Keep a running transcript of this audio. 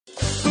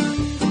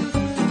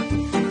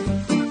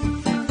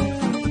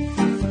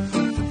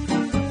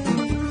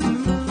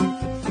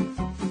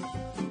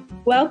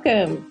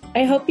Welcome.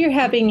 I hope you're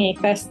having a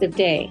festive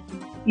day.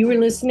 You are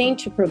listening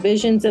to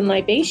Provisions and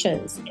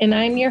Libations, and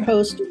I'm your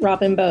host,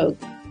 Robin Bogue,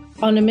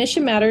 on the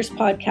Mission Matters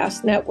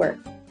Podcast Network.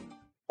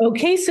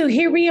 Okay, so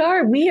here we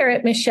are. We are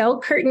at Michelle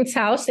Curtin's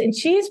house, and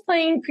she is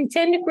playing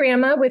Pretend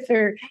Grandma with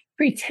her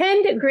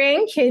pretend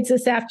grandkids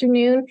this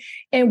afternoon.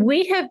 And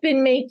we have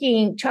been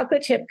making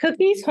chocolate chip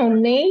cookies,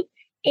 homemade,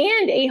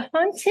 and a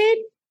haunted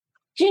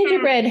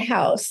gingerbread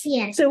house.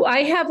 Yes. So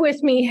I have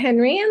with me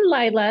Henry and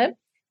Lila,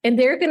 and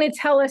they're going to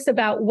tell us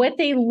about what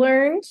they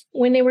learned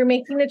when they were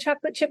making the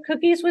chocolate chip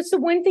cookies. What's the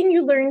one thing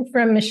you learned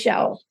from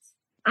Michelle?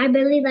 I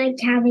really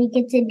liked how we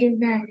get to do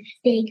the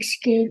big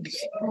scoops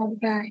of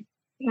the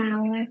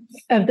flour.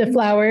 Of the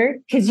flour?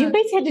 Because you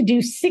guys had to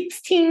do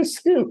 16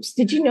 scoops.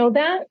 Did you know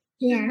that?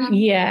 Yeah.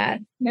 Yeah.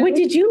 No. What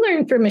did you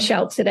learn from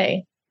Michelle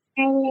today?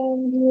 I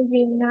learned we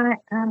did not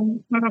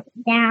pack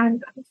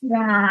down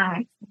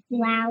the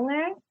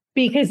flour.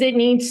 Because it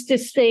needs to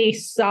stay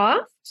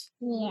soft?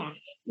 Yeah.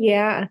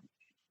 Yeah.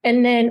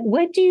 And then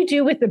what do you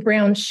do with the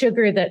brown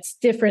sugar that's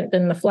different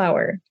than the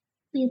flour?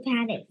 You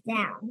pat it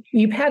down.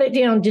 You pat it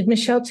down. Did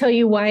Michelle tell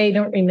you why? I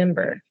don't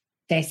remember.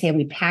 They say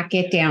we pack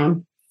it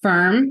down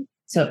firm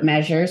so it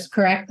measures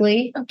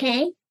correctly.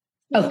 Okay.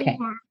 Okay.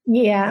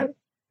 Yeah.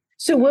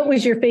 So what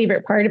was your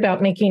favorite part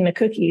about making the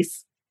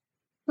cookies?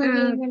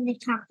 Putting in the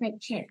chocolate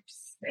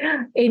chips.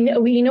 And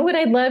you know what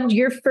I loved?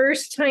 Your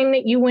first time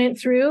that you went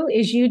through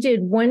is you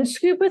did one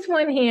scoop with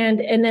one hand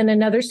and then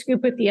another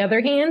scoop with the other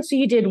hand. So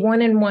you did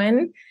 1 and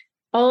 1.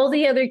 All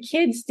the other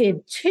kids did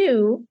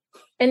 2.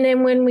 And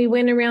then when we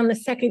went around the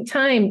second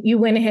time, you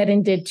went ahead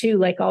and did 2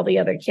 like all the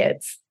other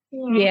kids.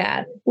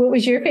 Yeah. What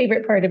was your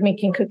favorite part of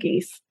making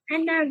cookies?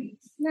 I'm not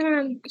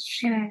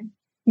sure.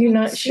 You're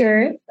not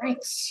sure?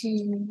 Let's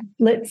see.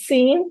 Let's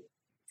see.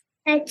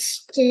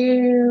 Let's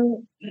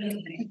do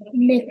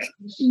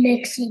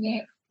mixing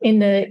it. In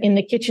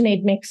the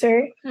KitchenAid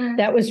mixer.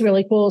 That was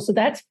really cool. So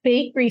that's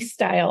bakery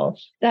style.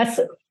 That's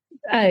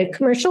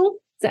commercial.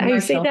 Is that how you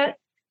say that?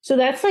 So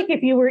that's like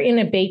if you were in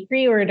a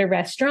bakery or at a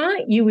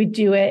restaurant, you would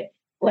do it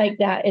like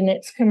that, and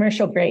it's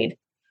commercial grade.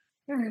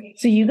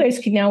 So you guys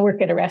can now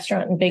work at a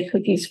restaurant and bake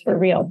cookies for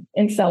real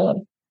and sell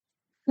them.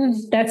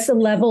 That's the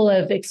level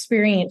of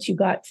experience you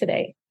got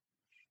today.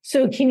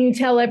 So can you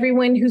tell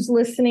everyone who's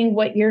listening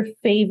what your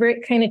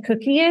favorite kind of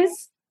cookie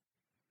is?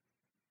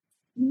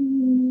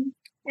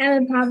 I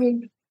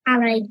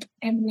like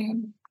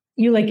M&M.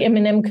 You like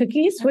M&M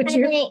cookies? What's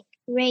your like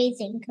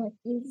raisin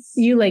cookies?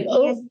 You like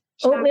oatmeal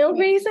chocolate.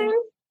 raisin?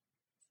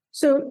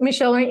 So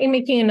Michelle, aren't you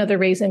making another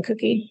raisin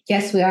cookie?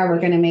 Yes, we are. We're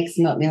going to make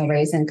some oatmeal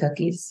raisin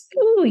cookies.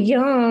 Ooh,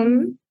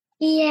 yum.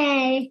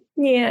 Yay.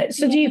 Yeah.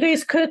 So do you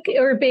guys cook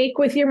or bake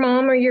with your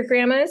mom or your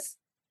grandmas?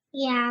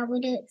 Yeah, we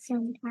do it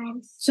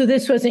sometimes. So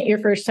this wasn't your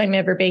first time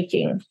ever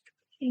baking?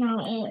 No,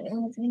 it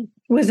wasn't.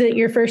 Was it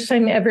your first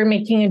time ever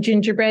making a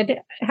gingerbread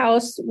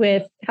house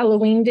with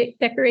Halloween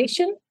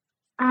decoration?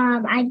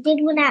 I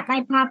did one at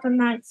my Papa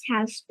Mark's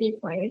house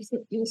before. It was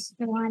the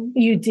Easter one.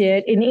 You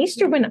did. An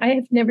Easter one? I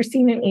have never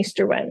seen an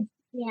Easter one.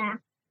 Yeah.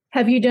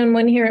 Have you done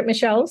one here at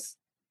Michelle's?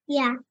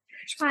 Yeah.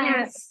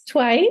 Twice.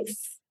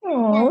 Twice?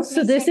 Oh, That's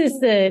so my this is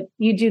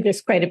you do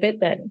this quite a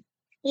bit then.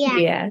 Yeah.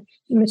 Yeah.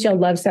 Michelle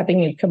loves having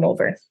you come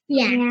over.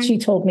 Yeah. She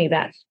told me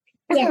that.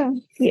 Yeah.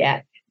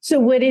 Yeah. So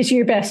what is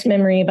your best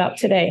memory about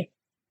today?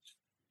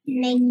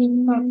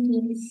 Making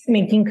cookies.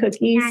 Making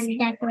cookies? And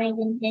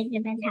decorating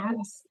gingerbread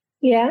house.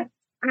 Yeah.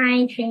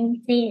 I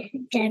think the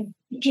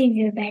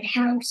gingerbread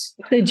house.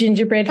 The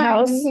gingerbread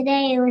house?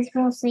 Today it was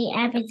mostly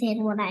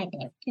everything what I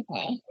did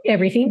today.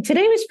 Everything.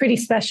 Today was pretty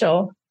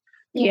special.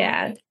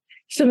 Yeah.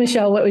 So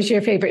Michelle, what was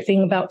your favorite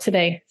thing about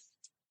today?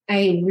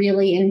 I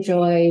really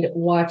enjoyed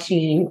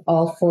watching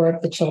all 4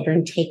 of the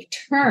children take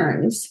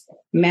turns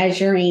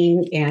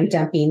measuring and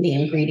dumping the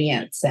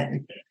ingredients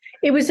in.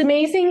 It was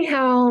amazing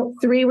how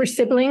 3 were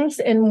siblings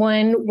and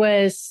 1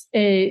 was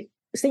a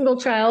single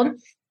child.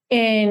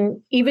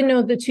 And even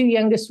though the 2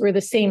 youngest were the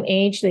same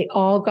age, they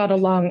all got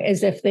along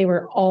as if they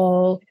were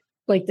all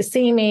like the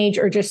same age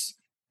or just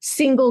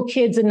single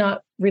kids and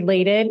not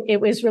related. It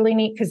was really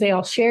neat because they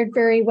all shared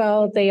very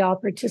well. They all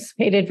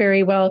participated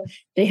very well.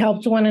 They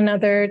helped one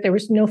another. There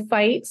was no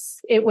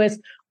fights. It was,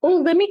 oh,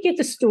 let me get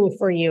the stool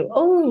for you.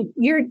 Oh,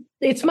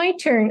 it's my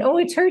turn. Oh,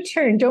 it's her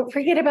turn. Don't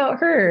forget about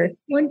her.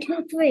 1,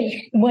 2,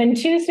 3. 1,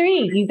 2,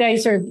 3. You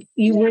guys are,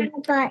 were.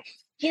 But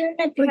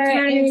Juniper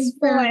is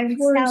 4.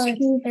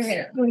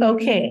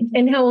 Okay.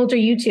 And how old are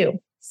you 2?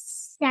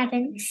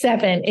 7.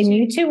 7. And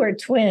you 2 are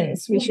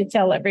twins. We should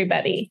tell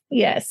everybody.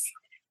 Yes.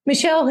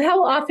 Michelle,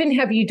 how often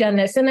have you done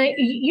this? And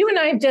you and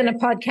I have done a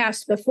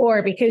podcast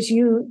before because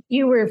you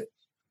were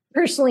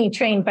personally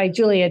trained by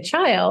Julia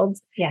Child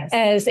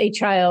as a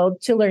child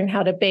to learn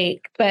how to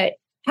bake. But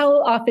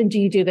how often do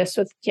you do this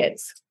with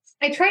kids?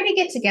 I try to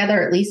get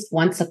together at least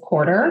once a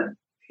quarter.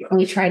 And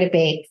we try to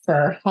bake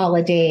for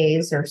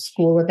holidays or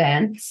school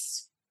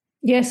events.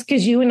 Yes,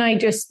 because you and I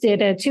just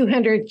did a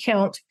 200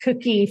 count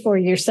cookie for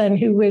your son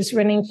who was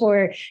running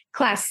for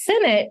class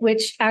senate,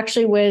 which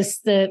actually was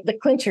the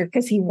clincher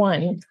because he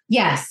won.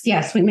 Yes.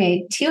 We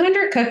made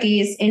 200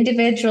 cookies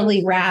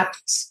individually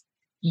wrapped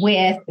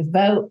with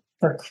vote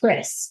for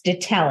Chris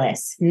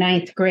DeTellis,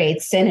 9th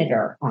grade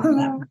senator on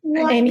them.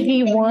 And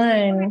he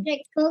won.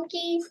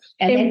 Cookies.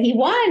 And then he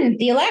won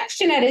the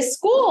election at his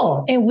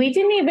school. And we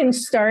didn't even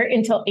start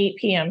until 8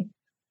 p.m.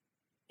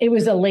 It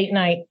was a late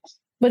night.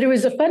 But it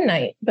was a fun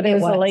night, but it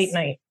was a late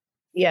night.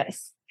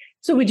 Yes.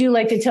 So would you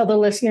like to tell the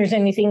listeners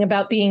anything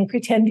about being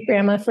pretend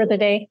grandma for the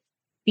day?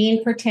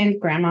 Being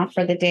pretend grandma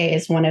for the day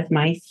is one of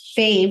my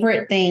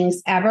favorite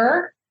things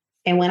ever.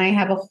 And when I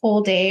have a whole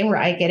day where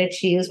I get to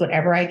choose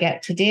whatever I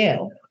get to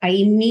do, I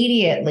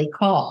immediately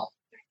call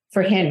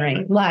for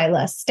Henry,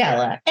 Lila,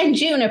 Stella, and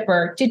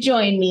Juniper to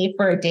join me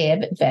for a day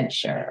of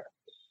adventure.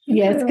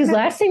 Yes, because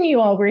last time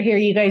you all were here,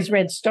 you guys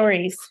read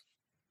stories.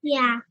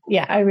 Yeah.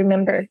 Yeah, I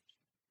remember.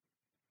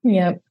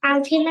 Yeah. I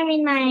was going to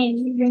read my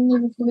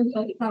Winnie the Pooh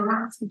book for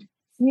last.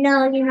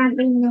 No, you're not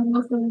reading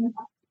the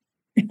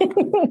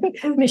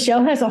Pooh.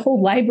 Michelle has a whole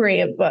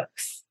library of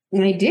books.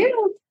 I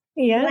do.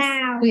 Yes.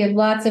 Wow. We have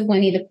lots of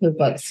Winnie the Pooh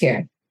books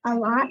here. A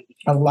lot?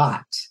 A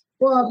lot.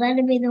 Well,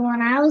 that'd be the one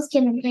I was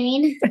going to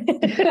read.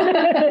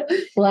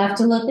 We'll have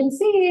to look and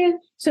see.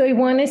 So I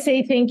want to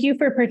say thank you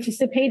for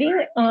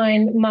participating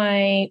on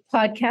my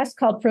podcast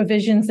called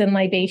Provisions and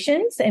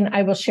Libations, and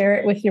I will share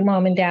it with your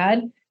mom and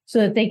dad so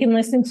that they can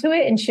listen to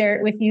it and share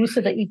it with you so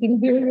that you can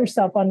hear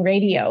yourself on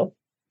radio.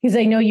 Because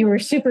I know you were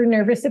super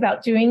nervous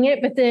about doing it,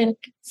 but then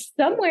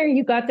somewhere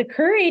you got the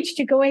courage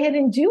to go ahead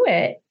and do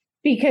it.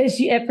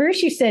 Because at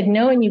first you said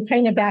no and you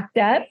kind of backed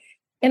up.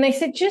 And I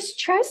said, just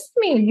trust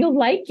me, you'll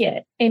like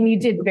it. And you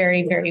did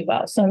very, very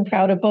well. So I'm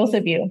proud of both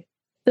of you.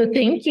 So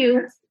thank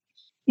you.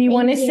 You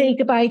want to say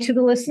goodbye to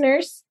the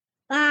listeners?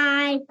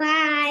 Bye.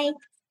 Bye.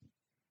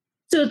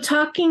 So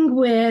talking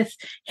with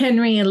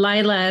Henry and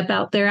Lila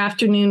about their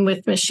afternoon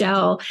with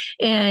Michelle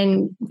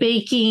and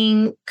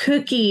baking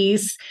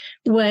cookies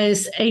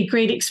was a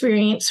great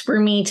experience for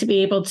me to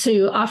be able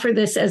to offer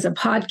this as a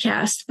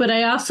podcast. But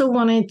I also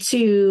wanted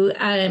to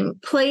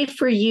play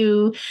for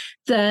you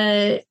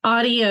the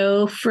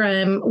audio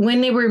from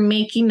when they were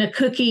making the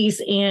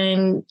cookies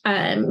and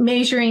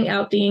measuring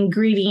out the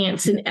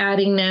ingredients and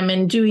adding them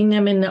and doing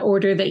them in the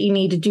order that you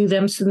need to do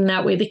them. So then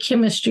that way the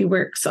chemistry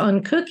works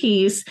on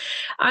cookies.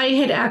 I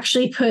had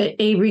actually put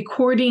a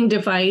recording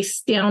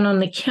device down on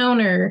the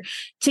counter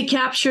to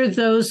capture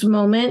those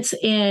moments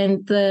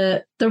and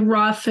the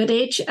raw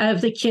footage of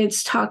the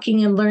kids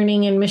talking and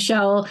learning, and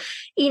Michelle,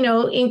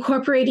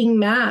 incorporating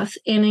math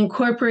and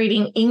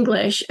incorporating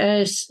English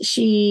as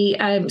she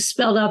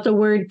spelled out the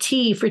word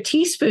T for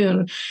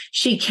teaspoon.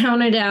 She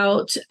counted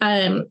out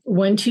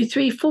 1, 2,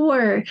 3,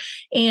 4,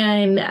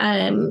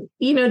 and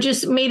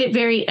just made it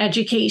very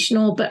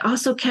educational, but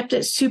also kept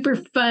it super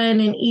fun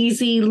and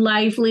easy,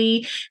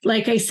 lively.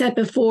 Like I said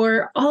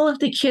before, all of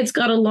the kids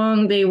got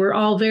along. They were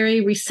all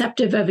very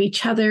receptive of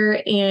each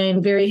other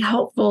and very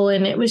helpful,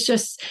 and it was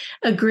just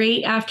a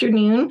great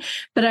afternoon.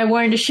 But I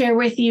wanted to share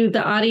with you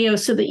the audio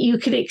so that you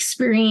could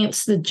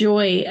experience the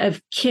joy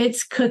of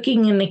kids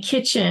cooking in the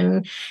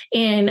kitchen.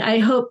 And I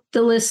hope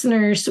the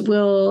listeners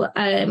will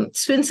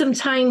spend some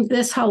time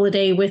this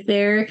holiday with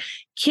their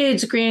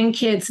kids,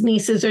 grandkids,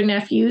 nieces or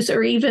nephews,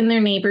 or even their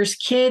neighbors'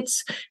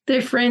 kids,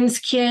 their friends'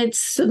 kids.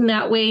 So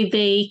that way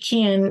they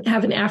can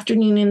have an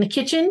afternoon in the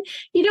kitchen.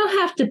 You don't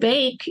have to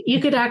bake. You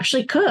could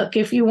actually cook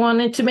if you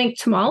wanted to make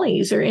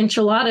tamales or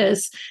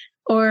enchiladas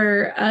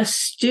or a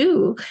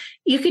stew.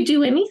 You could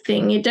do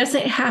anything. It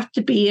doesn't have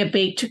to be a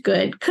baked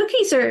good.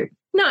 Cookies are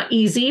not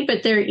easy,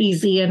 but they're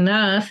easy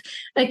enough.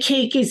 A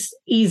cake is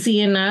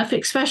easy enough,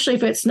 especially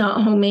if it's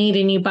not homemade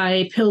and you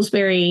buy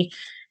Pillsbury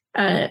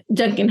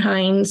Duncan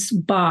Hines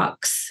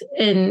box,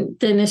 and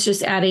then it's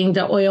just adding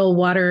the oil,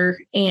 water,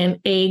 and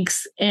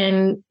eggs,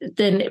 and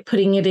then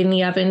putting it in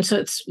the oven. So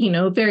it's,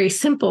 very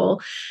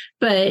simple,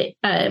 but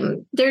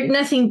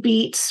nothing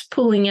beats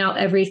pulling out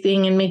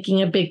everything and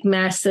making a big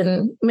mess.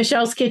 And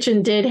Michelle's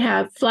kitchen did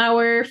have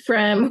flour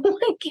from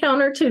one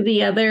counter to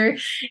the other.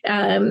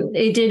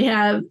 It did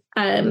have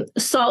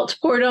salt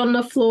poured on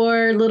the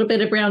floor, a little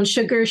bit of brown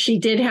sugar. She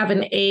did have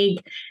an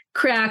egg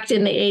cracked,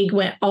 and the egg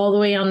went all the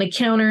way on the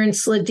counter and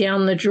slid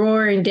down the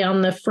drawer and down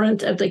the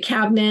front of the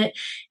cabinet.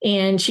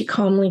 And she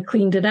calmly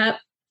cleaned it up,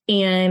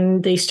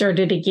 and they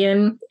started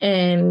again.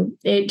 And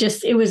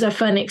it was a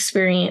fun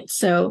experience.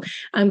 So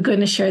I'm going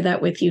to share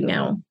that with you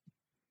now.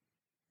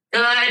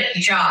 Good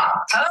job.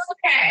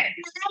 Okay.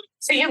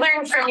 So you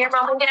learned from your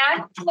mom and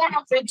dad?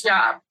 Yeah. Good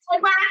job. I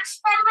watched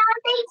them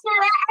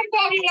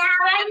and now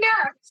I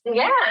know.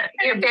 Yeah,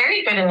 you're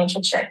very good in the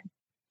kitchen.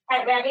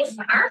 I'm ready.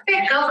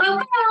 Perfect. Go, go,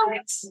 go. Oh,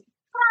 good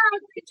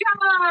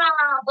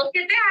job. Look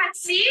at that.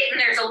 See?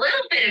 And there's a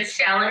little bit of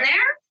shell in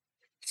there.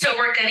 So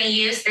we're going to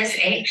use this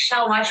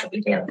eggshell. Watch what we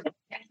do.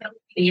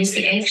 We use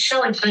the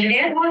eggshell and put it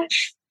in.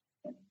 Watch.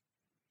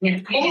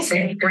 It pulls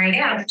it right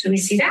out. Do we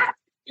see that?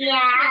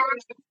 Yeah.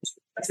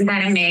 Isn't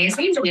that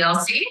amazing? Do we all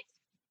see?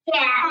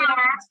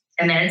 Yeah.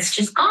 and then it's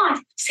just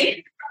gone.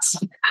 See?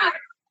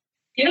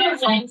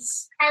 Beautiful.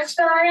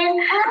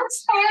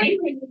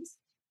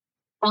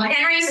 Well,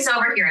 Henry's is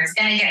over here. It's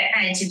going to get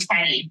headed to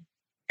Teddy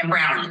and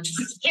Brownie.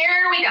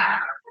 Here we go.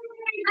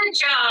 Good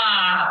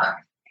job.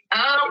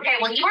 Okay,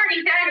 well, you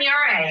already done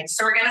your eggs.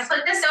 So we're going to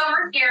put this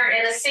over here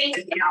in the sink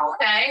now,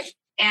 okay?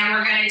 And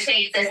we're going to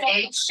take this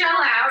eggshell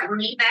out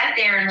and leave that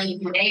there and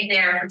leave the egg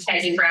there for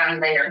Teddy and Brownie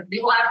later. We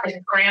will have to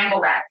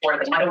scramble that for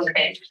them. What do you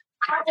think?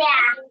 Yeah.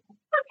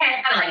 Okay,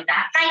 I like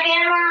that. My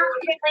grandma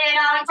would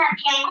always have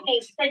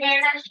pancakes, but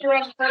then she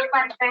would put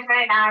one for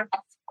her dog.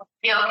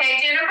 You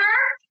okay, Jennifer?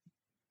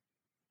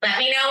 Let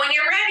me know when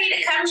you're ready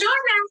to come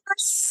join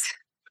us.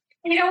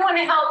 You don't want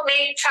to help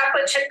make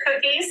chocolate chip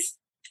cookies?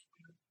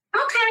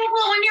 Okay,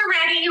 well, when you're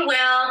ready, you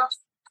will.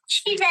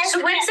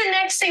 So what's the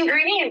next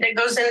ingredient that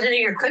goes into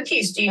your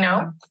cookies? Do you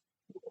know?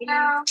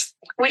 No.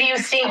 What do you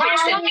think it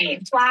should be?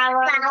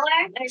 Flour.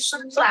 There's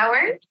some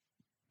flour.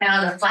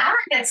 Now, the flour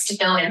gets to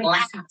go in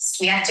last.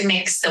 We have to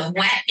mix the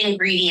wet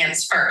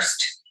ingredients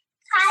first.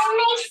 I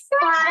make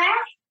water.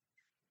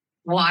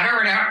 Water,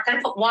 we're not going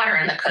to put water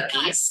in the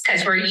cookies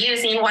because we're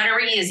using, what are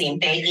we using?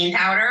 Baking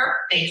powder,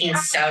 baking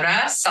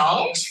soda,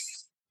 salt.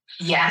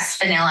 Yes,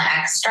 vanilla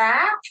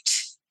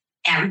extract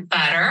and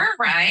butter,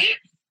 right?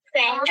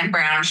 And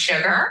brown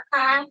sugar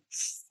and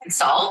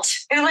salt.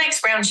 Who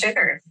likes brown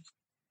sugar?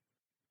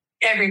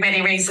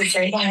 Everybody raises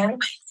their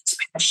hand.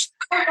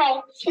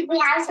 Okay, should we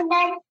have some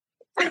then?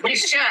 We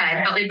should,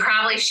 but we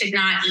probably should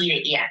not eat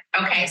it yet.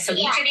 Okay, so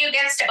each of you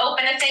gets to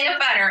open a thing of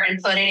butter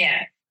and put it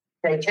in.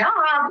 Good job.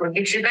 Look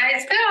at you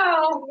guys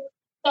go.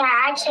 Yeah,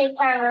 actually,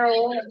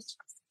 probably.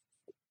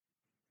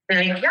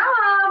 Good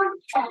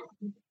job.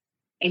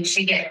 And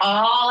she get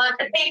all of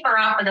the paper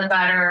off of the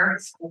butter.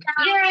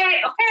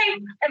 Yay.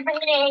 Okay. And put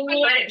it in.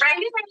 Put it right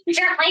in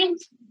gently.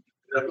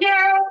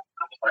 Yeah.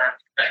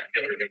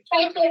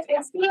 Take it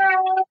this year.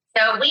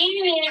 So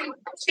we need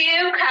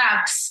 2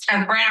 cups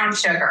of brown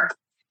sugar.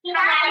 You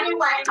have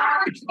one.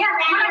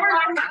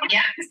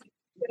 Yeah.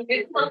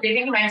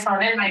 Giving my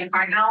phone in my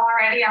car now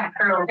already. I'm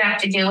sure what you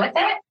have to do with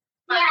it.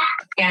 Yeah.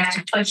 You have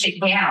to push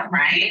it down,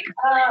 right?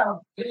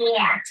 Oh,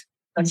 yeah.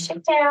 Push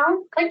it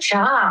down. Good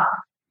job.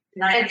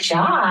 Good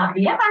job.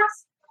 Yes.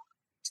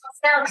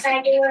 So, can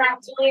I do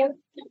that to you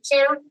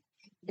too?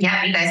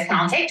 Yeah, you guys can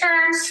all take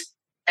turns.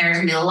 There's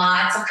going to be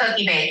lots of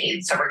cookie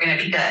baking, so we're going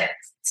to be good.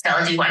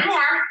 Stella, do one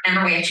more.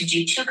 Remember, we have to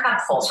do 2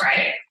 cupfuls,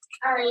 right?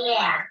 Oh,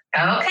 yeah.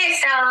 Okay,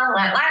 Stella,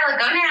 let Lila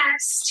go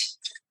next.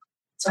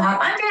 So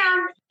hop on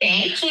down.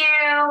 Thank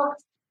you.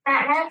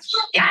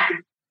 Yeah.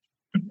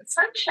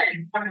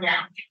 Sunshine. Come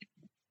down.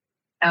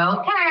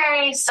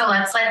 Okay, so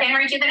let's let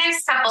Henry do the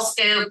next couple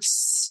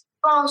scoops.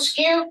 Oh,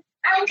 scoop.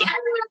 Okay,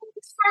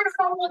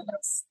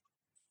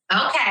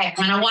 I'm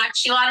going to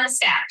watch you on the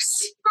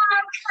steps.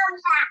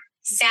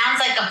 Sounds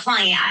like a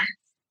plan.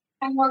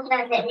 I'm looking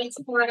at it. Makes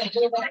me want to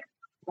eat it.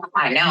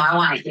 I know, I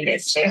want to eat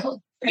it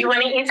too. You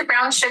want to eat the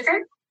brown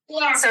sugar?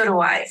 Yeah. So do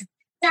I.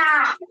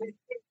 Stop.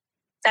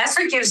 That's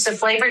what gives the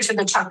flavor to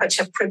the chocolate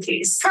chip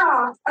cookies.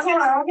 Oh, okay.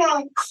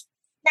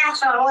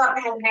 That's all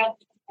I'm right.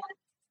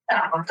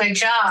 Oh, good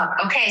job.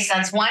 Okay, so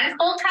that's 1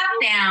 full cup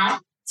now.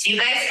 So you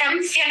guys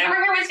come stand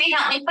over here with me.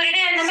 Help me put it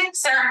in the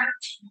mixer.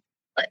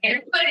 Put it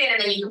in,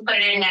 and then you can put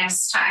it in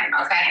next time.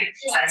 Okay?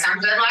 Does that sound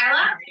good,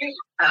 Lila?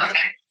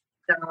 Okay.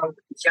 So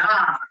good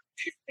job.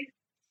 Good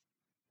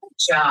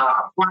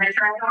job. Want to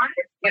try it on?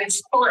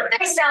 Let's pull it.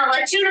 Next, I'll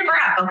let Juniper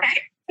up.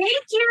 Okay?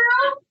 Thank you.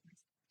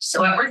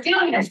 So what we're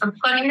doing is we're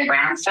putting the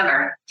brown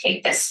sugar.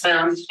 Take this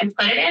spoon and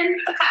put it in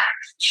the cup.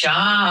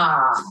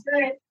 Job.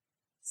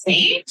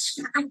 See?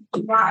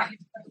 Wow.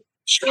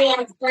 We're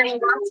going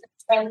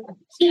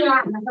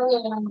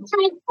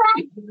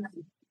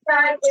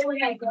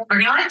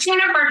to let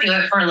Jennifer do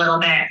it for a little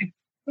bit.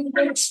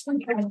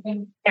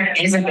 There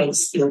is a big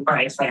scoop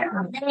right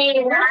there.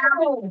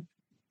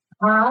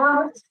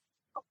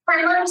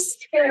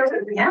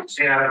 Yeah.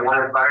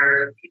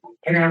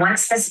 And then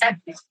what's the step?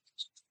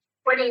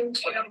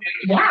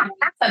 Yeah,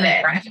 half of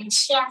it, right?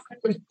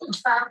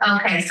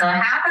 Okay, so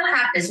half a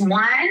cup is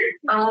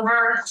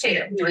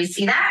 1/2. Do we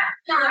see that?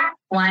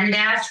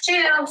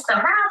 1-2. So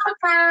half a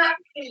cup.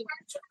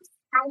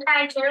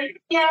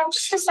 Yeah,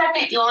 just a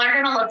second. You'll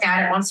learn to look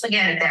at it once we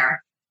get it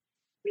there.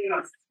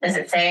 Does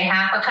it say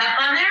half a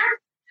cup on there?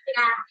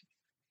 Yeah.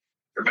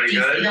 Everybody Do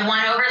you see good? the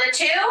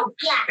 1/2?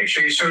 Yeah. Make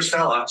sure you show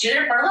Stella.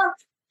 Juniper, look.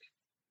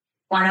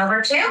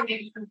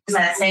 1/2? Does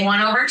that say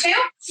 1/2?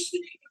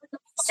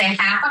 Say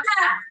half a cup.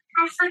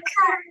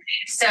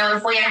 So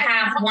if we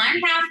have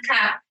 1/2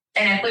 cup,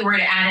 and if we were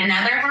to add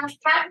another half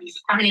cup,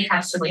 how many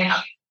cups do we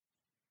have?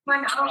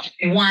 1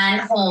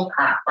 whole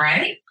cup,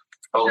 right?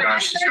 Oh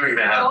gosh, she's doing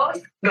that.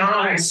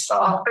 Nice.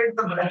 Stop. Make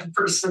the bad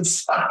person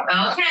stop.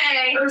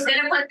 Okay, who's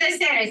gonna put this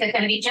in? Is it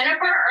gonna be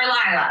Jennifer or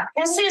Lila?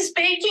 This is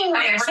baking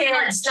Okay, with we're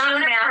gonna kids, not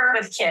let math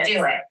with kids.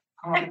 Do it.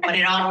 But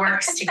it all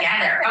works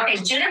together. Okay,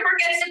 Juniper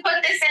gets to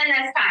put this in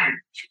this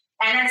time.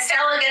 And then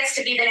Stella gets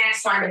to be the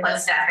next one to put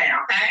stuff in,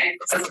 okay?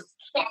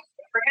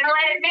 We're gonna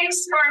let it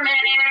mix for a minute.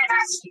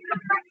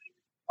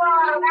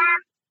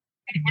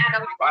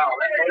 Wow.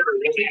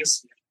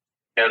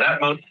 Yeah,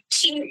 that most.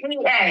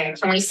 TPA.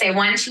 Can we say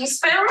 1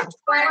 teaspoon?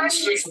 1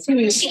 teaspoon.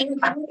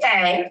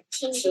 TPA.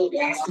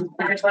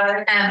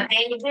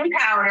 Baking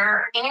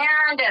powder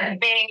and a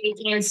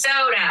baking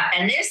soda.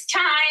 And this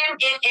time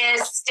it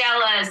is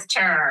Stella's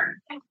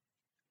turn.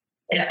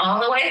 Get it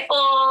all the way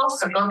full.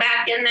 So go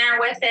back in there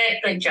with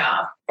it. Good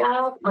job.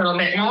 A little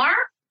bit more.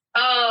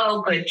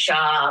 Oh, good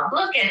job.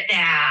 Look at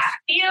that.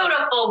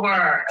 Beautiful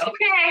work.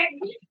 Okay.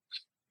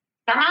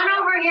 Come on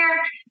over here.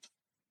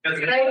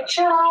 Good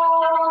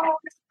job.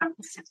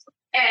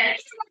 And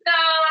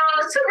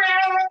goes,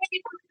 hooray.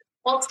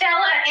 Well,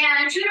 Stella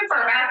and Juniper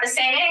are about the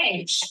same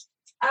age.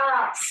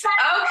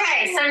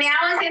 Okay, so now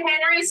is it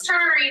Henry's turn?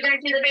 Are you going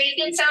to do the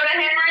baking soda,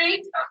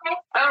 Henry?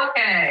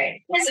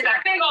 Okay. This is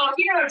a big old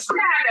huge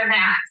bag of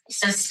that.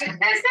 So stick this in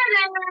there.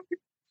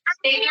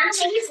 Stick your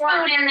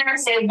teaspoon in there.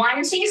 Say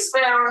 1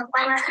 teaspoon. 1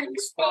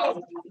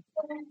 teaspoon.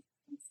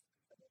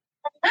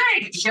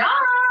 Good job.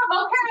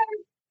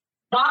 Okay.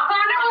 Walk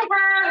on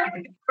over.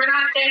 We're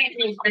not going to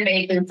use the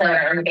baking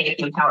soda or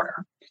baking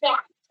powder. Yeah.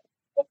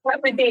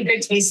 That would be a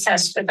good taste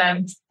test for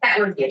them. That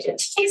would be a good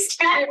taste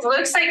test. It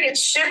looks like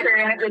it's sugar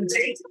and it would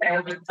taste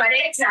good, But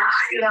it's not,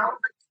 you know.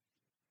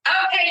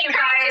 Okay, you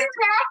guys.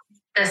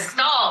 The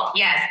salt.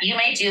 Yes, you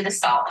may do the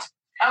salt.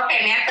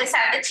 Okay, may I please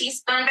have the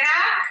teaspoon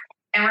back?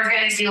 And we're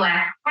going to do a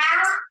half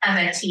of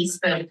a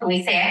teaspoon. Can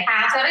we say a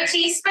half of a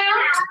teaspoon?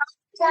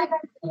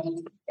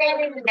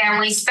 Then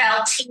we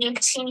spell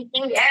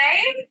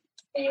TPA.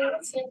 There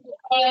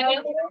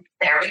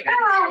we go.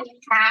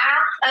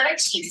 Half of a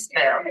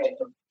teaspoon.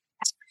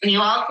 And you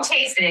all can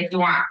taste it if you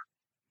want.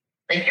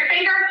 Lick your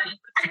finger.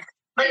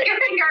 Lick your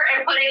finger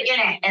and put it in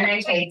it and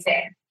then taste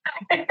it.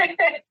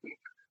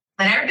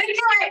 Let everybody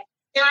do it.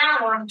 No, I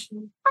don't want to.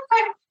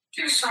 Okay.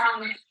 Too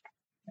strong.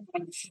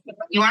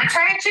 You want to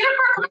try it,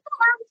 Juniper?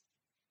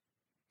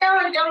 No,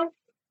 I don't.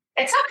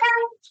 It's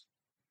okay.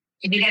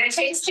 Did you get a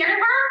taste,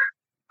 Juniper?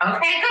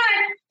 Okay,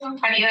 good.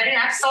 Have you had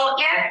enough salt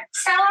yet,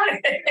 Stella?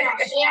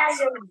 Yes.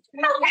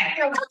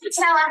 Okay.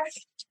 Stella.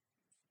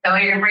 So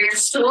you're going to bring your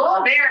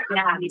stool. Very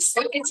nice.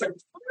 Look at your 2%.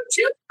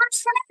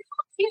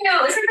 You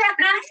know, isn't that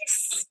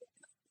nice?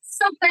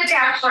 So good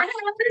job,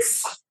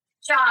 friends.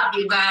 Job,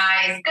 you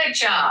guys. Good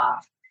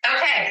job.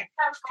 Okay.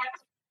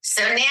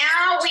 So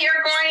now we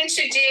are going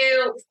to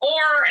do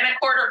 4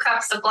 1/4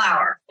 cups of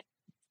flour.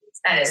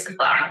 That is the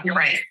flour. You're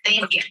right.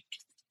 Thank you.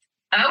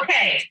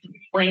 Okay.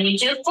 When you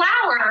do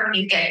flour,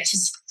 you get to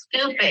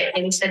scoop it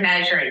into the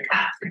measuring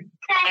cup.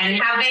 And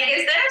how big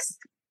is this?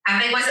 How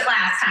big was it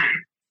last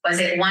time? Was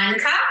it 1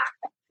 cup?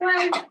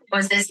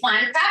 Was this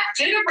 1 cup?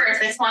 Juniper, is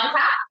this 1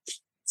 cup?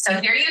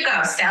 So here you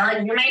go, Stella.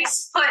 You may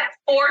put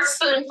 4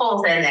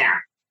 spoonfuls in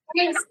there.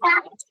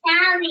 Stop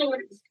counting.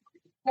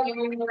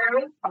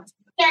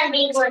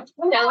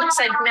 That looks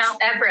like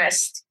Mount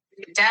Everest.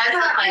 It does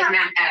look like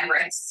Mount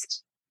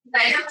Everest.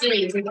 Let's do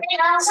it.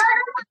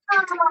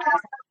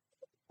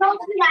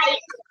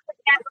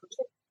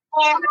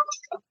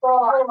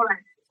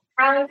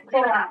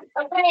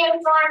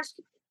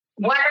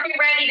 What are we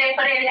ready to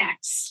put in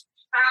next?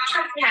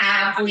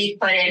 Have we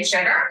put in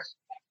sugar,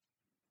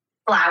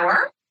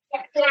 flour,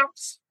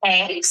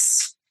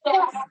 eggs?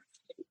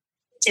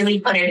 Did we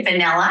put in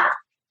vanilla?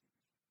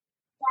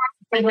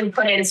 Did we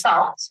put in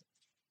salt?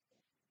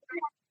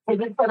 Did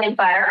we put in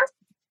butter?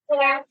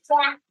 So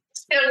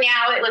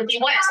now it would be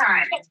what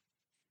time?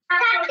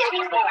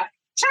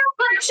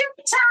 Chocolate chip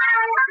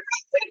time!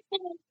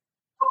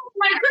 Oh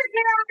my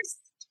goodness!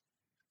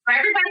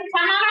 Everybody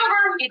come on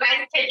over. You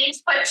guys can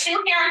each put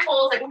 2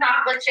 handfuls of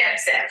chocolate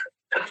chips in.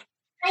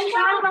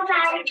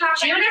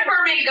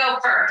 Juniper may go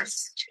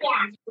first.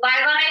 Yeah.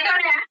 Lila may go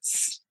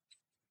next.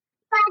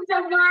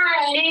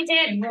 She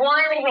did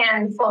 1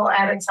 handful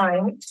at a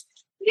time.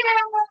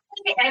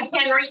 Yay! And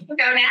Henry can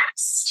go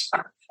next.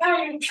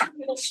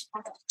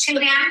 2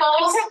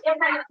 handfuls.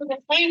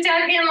 You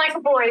dug in like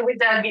a boy would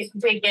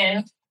dig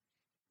in.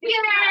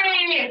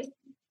 Yay!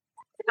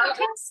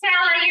 Okay,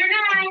 Stella, you're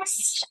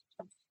next.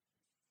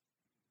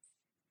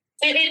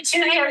 You did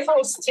 2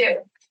 handfuls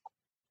too.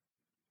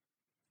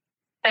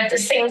 At the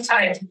same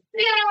time.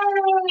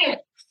 Yay!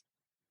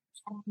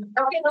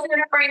 Okay, we're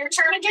going to bring your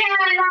turn again. I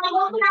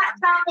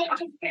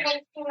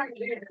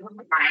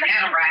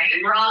know,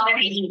 right? We're all going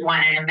to eat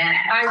one in a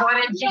minute. I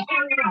wanted to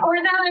before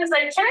that. I was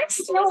like, can I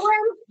steal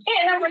one?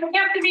 And I'm going to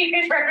have to be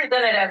a good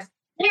representative.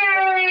 Yay!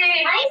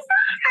 I saw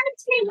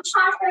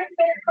chocolate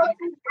chip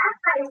cookies.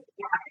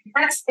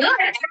 That's good.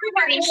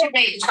 Everybody should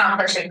make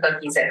chocolate chip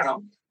cookies at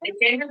home.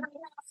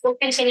 We'll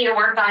continue to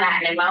work on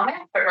that in a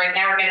moment, but right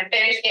now we're going to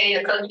finish getting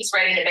the cookies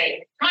ready to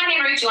bake. Come on,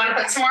 Henry, do you want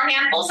to put some more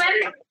handfuls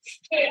in?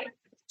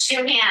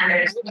 2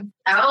 hands.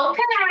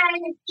 Okay.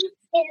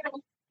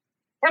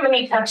 How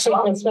many cups you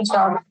want to switch?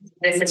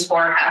 This is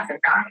 4 cups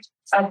of coffee.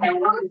 Okay. Oh,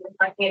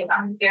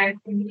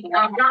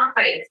 not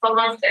quite. It's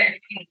almost there.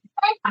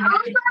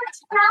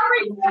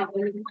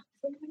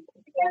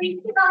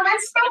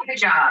 Good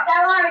job.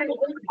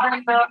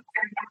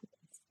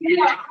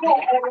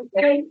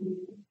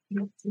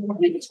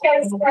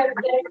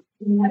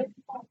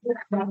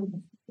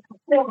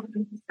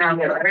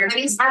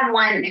 Everybody's had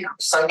one now,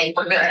 so I think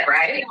we're good,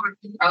 right?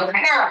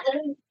 Okay.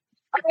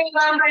 Only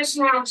one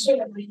person had two.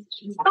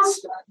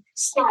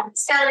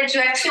 Stella, did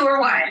you have 2 or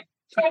 1? I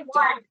had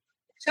one.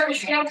 So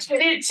she had two.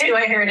 Did 2,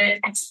 I heard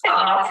it.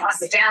 Oh,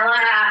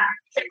 Stella.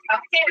 Okay.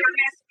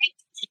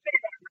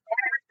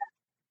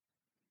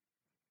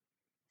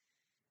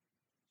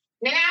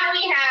 Now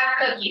we have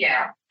cookie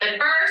dough. But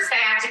first, I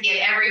have to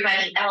get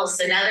everybody else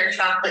another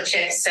chocolate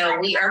chip so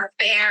we are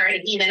fair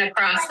and even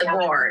across the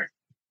board.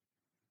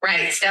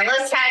 Right,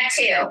 Stella's had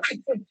 2.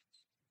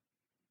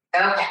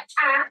 Okay.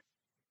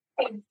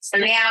 So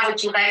now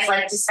would you guys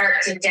like to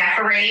start to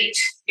decorate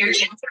your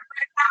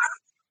gingerbread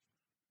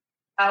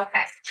house?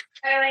 Okay.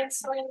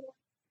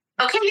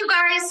 Okay, you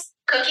guys,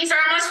 cookies are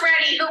almost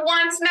ready. Who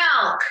wants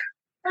milk?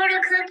 For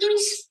the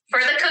cookies? For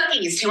the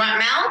cookies, do you want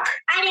milk?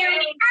 I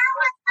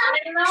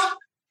don't want milk.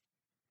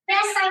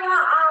 Yes, I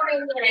want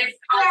almond milk.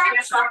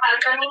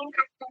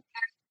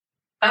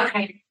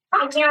 Okay.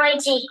 I can't wait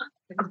to eat.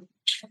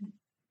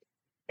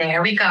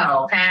 There we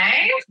go,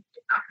 okay?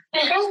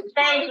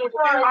 Thank you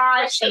for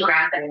all. She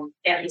wrap them.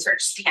 Yeah, these are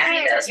just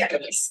candy, those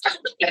cookies.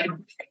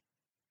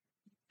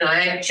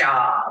 Good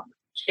job.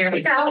 Here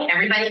we go.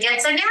 Everybody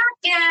gets a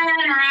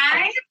napkin,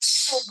 right?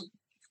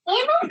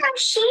 Even some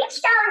sheep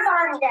stars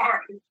on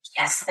them.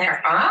 Yes,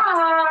 there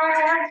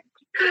are.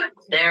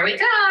 There we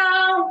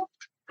go.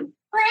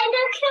 When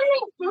they're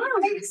coming.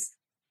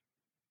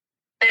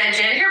 The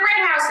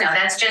gingerbread house, no,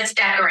 that's just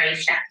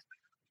decoration.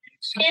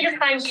 Do the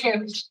fun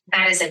too.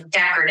 That is a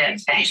decorative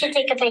I thing. should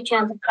take a picture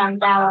of the front.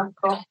 That would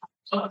cool.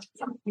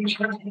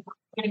 Even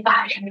I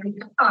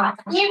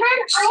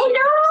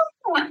know.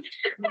 I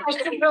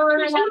should roll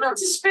it up. a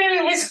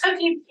spoon. His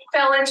cookie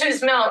fell into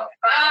his milk.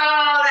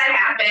 Oh, that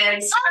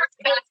happens.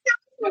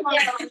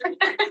 Because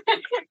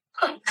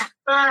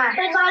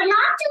I'm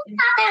not too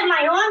happy at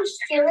my orange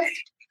juice.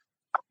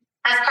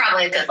 That's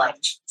probably a good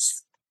lunch.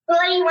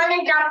 Well, you want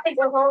to dump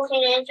the whole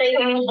thing in so you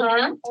can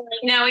Mhm.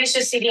 Now he's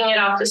just eating it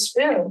off the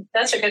spoon.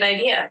 That's a good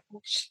idea.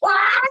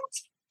 What?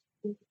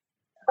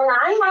 Well,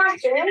 I'm not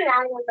doing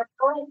that with the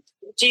point.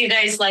 Do you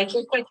guys like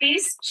your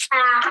cookies?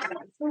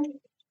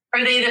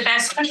 Are they the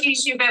best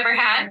cookies you've ever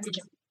had?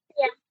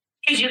 Yeah.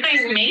 Because you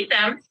guys made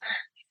them.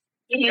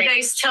 Can you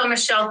guys tell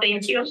Michelle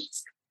thank you?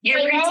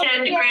 You're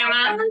pretend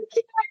grandma.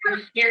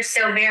 You're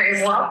so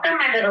very welcome,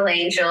 my little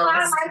angels.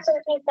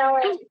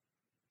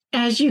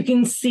 As you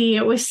can see,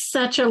 it was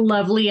such a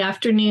lovely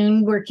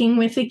afternoon working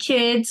with the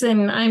kids,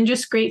 and I'm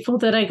just grateful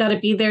that I got to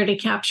be there to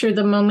capture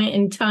the moment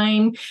in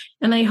time.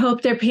 And I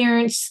hope their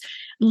parents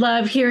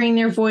love hearing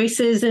their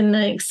voices and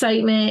the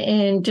excitement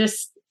and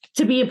just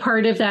to be a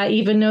part of that,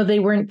 even though they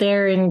weren't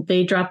there and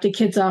they dropped the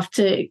kids off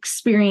to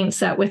experience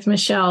that with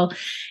Michelle.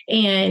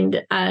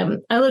 And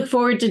I look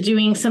forward to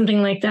doing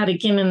something like that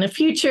again in the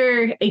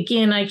future.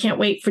 Again, I can't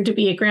wait to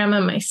be a grandma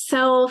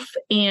myself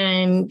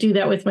and do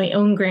that with my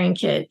own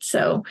grandkids.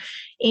 So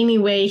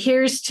anyway,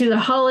 here's to the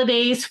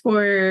holidays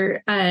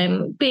for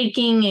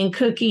baking and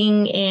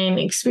cooking and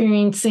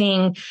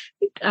experiencing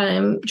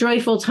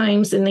joyful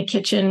times in the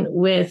kitchen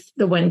with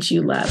the ones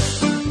you love.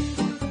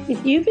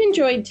 If you've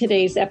enjoyed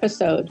today's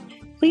episode,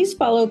 please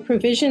follow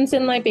Provisions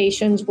and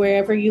Libations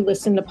wherever you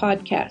listen to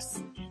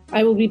podcasts.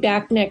 I will be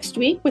back next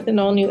week with an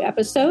all-new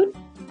episode.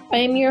 I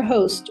am your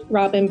host,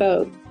 Robin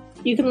Bogue.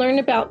 You can learn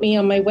about me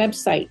on my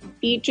website,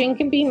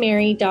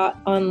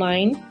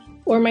 eatdrinkandbemerry.online,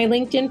 or my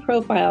LinkedIn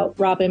profile,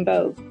 Robin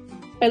Bogue.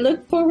 I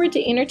look forward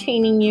to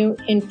entertaining you,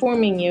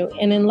 informing you,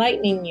 and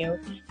enlightening you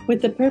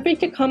with the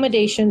perfect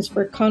accommodations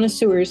for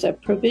connoisseurs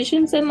of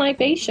provisions and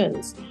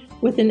libations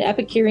with an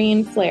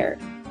Epicurean flair.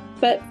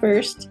 But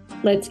first,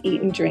 let's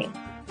eat and drink.